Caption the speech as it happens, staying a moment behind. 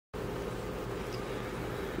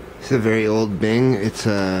It's a very old Bing. It's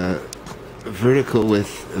a vertical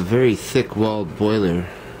with a very thick walled boiler.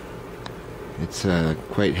 It's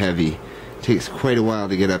quite heavy. It takes quite a while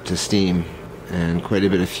to get up to steam and quite a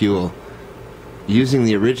bit of fuel. Using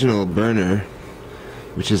the original burner,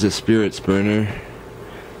 which is a spirits burner,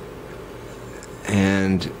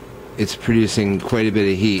 and it's producing quite a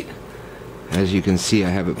bit of heat. As you can see, I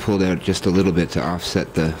have it pulled out just a little bit to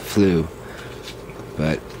offset the flue,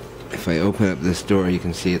 but if I open up this door, you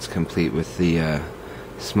can see it's complete with the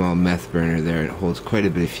small meth burner there. It holds quite a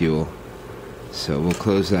bit of fuel, so we'll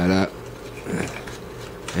close that up,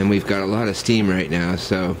 and we've got a lot of steam right now.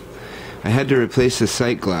 So I had to replace the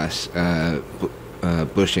sight glass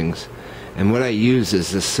bushings, and what I use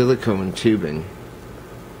is the silicone tubing.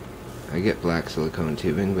 I get black silicone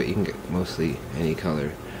tubing, but you can get mostly any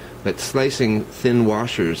color. But slicing thin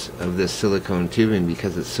washers of this silicone tubing,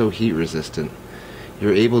 because it's so heat resistant,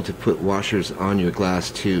 you're able to put washers on your glass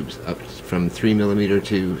tubes up from 3mm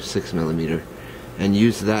to 6mm and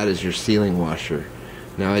use that as your sealing washer.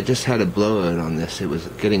 Now I just had a blowout on this. It was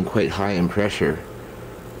getting quite high in pressure,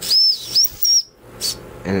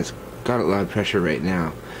 and it's got a lot of pressure right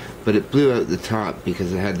now, but it blew out the top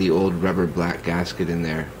because it had the old rubber black gasket in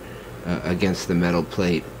there against the metal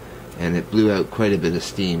plate, and it blew out quite a bit of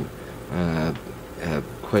steam.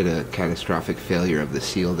 Quite a catastrophic failure of the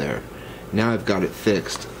seal there. Now I've got it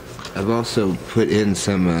fixed. I've also put in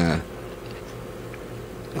some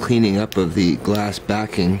cleaning up of the glass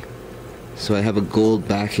backing, so I have a gold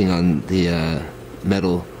backing on the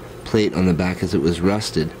metal plate on the back as it was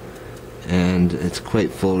rusted, and it's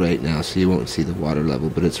quite full right now, so you won't see the water level,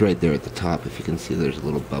 but it's right there at the top. If you can see, there's a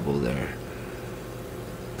little bubble there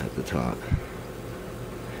at the top.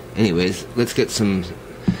 Anyways, let's get some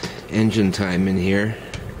engine time in here.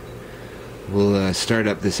 We'll start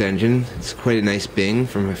up this engine. It's quite a nice Bing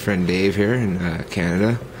from my friend Dave here in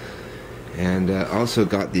Canada, and also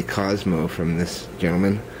got the Cosmo from this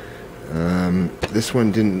gentleman. This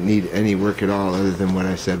one didn't need any work at all other than what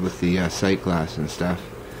I said with the sight glass and stuff,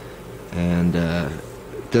 and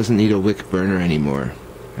doesn't need a wick burner anymore.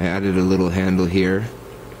 I added a little handle here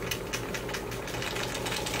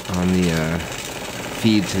on the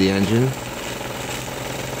feed to the engine,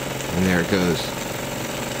 and there it goes.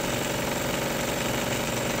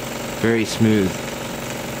 Very smooth.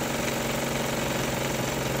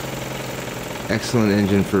 Excellent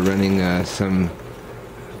engine for running some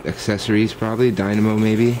accessories, probably dynamo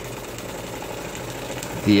maybe.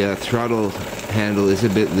 The throttle handle is a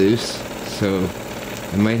bit loose, so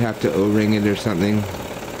I might have to O-ring it or something,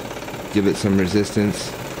 give it some resistance,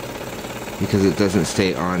 because it doesn't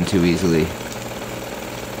stay on too easily.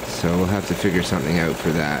 So we'll have to figure something out for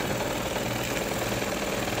that.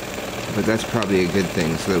 But that's probably a good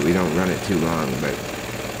thing, so that we don't run it too long. But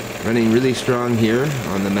running really strong here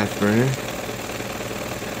on the meth burner.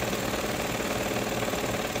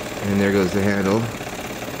 And there goes the handle.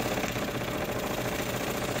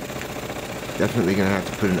 Definitely going to have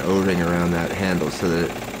to put an O-ring around that handle so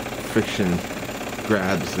that friction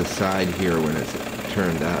grabs the side here when it's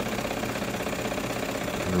turned up.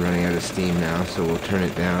 We're running out of steam now, so we'll turn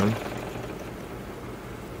it down.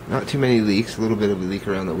 Not too many leaks, a little bit of a leak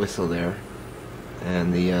around the whistle there.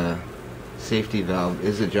 And the safety valve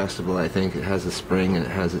is adjustable, I think. It has a spring and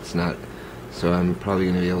it has its nut, so I'm probably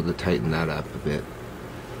going to be able to tighten that up a bit.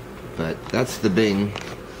 But that's the Bing.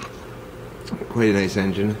 Quite a nice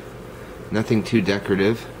engine. Nothing too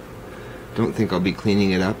decorative. Don't think I'll be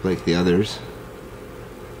cleaning it up like the others.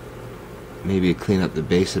 Maybe clean up the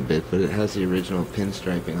base a bit, but it has the original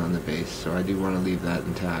pinstriping on the base, so I do want to leave that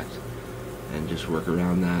intact and just work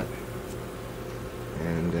around that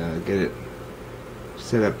and get it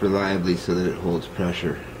set up reliably so that it holds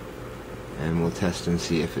pressure, and we'll test and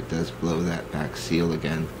see if it does blow that back seal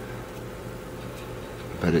again.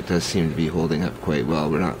 But it does seem to be holding up quite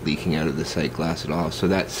well. We're not leaking out of the sight glass at all, so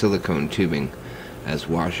that silicone tubing as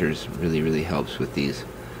washers really helps with these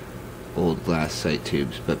old glass sight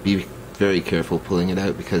tubes. But be very careful pulling it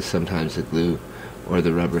out, because sometimes the glue or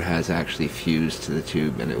the rubber has actually fused to the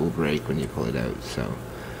tube and it will break when you pull it out. So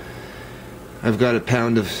I've got a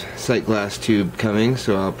pound of sight glass tube coming,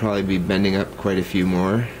 so I'll probably be bending up quite a few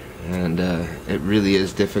more, and it really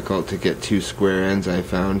is difficult to get two square ends, I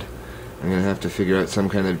found. I'm going to have to figure out some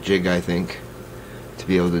kind of jig, I think, to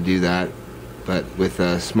be able to do that. But with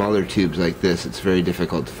smaller tubes like this, it's very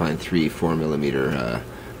difficult to find 3-4mm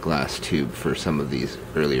glass tube for some of these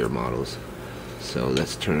earlier models. So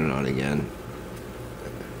let's turn it on again.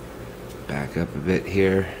 Back up a bit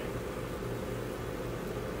here.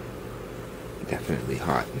 Definitely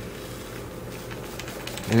hot.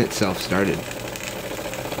 And it self-started.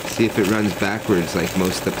 See if it runs backwards like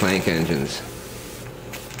most of the Planck engines.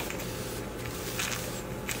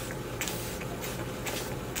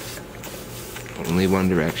 Only one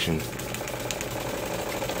direction.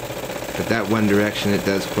 But that one direction it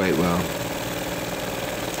does quite well.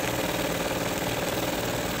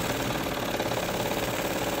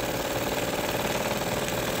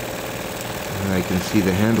 I can see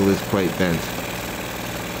the handle is quite bent.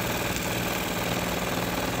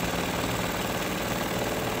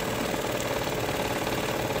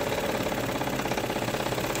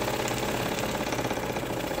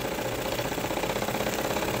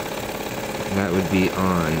 That would be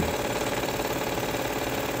on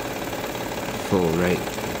full right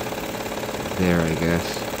there, I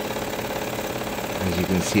guess. As you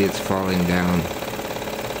can see, it's falling down.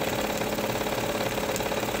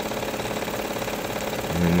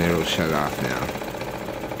 And then it'll shut off now.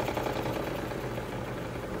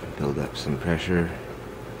 Build up some pressure.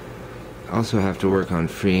 Also have to work on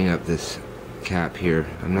freeing up this cap here.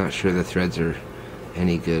 I'm not sure the threads are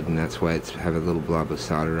any good, and that's why it's have a little blob of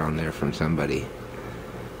solder on there from somebody.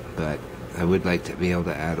 But I would like to be able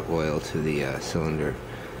to add oil to the cylinder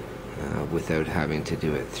without having to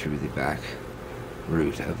do it through the back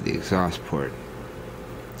route of the exhaust port.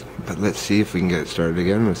 But let's see if we can get it started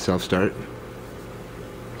again with self-start.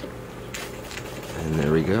 And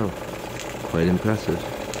there we go. Quite impressive.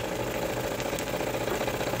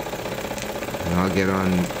 And I'll get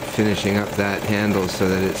on finishing up that handle so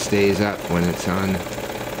that it stays up when it's on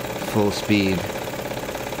full speed.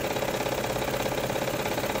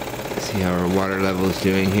 See how our water level is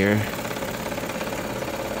doing here.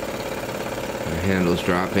 Our handle's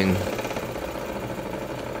dropping.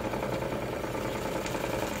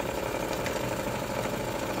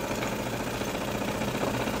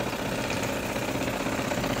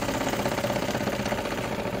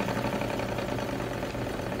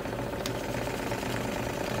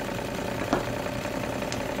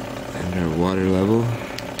 Our water level,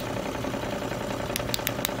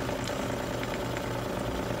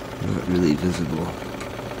 not really visible.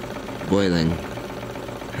 Boiling,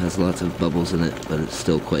 has lots of bubbles in it, but it's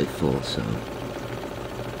still quite full, so.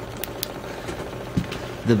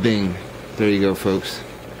 The Bing, there you go folks.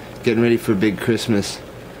 Getting ready for big Christmas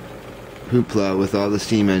hoopla with all the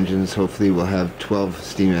steam engines. Hopefully we'll have 12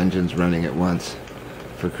 steam engines running at once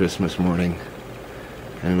for Christmas morning.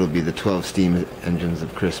 And it'll be the 12 steam engines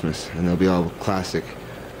of Christmas, and they'll be all classic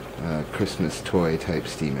Christmas toy type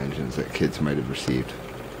steam engines that kids might have received.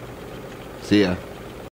 See ya.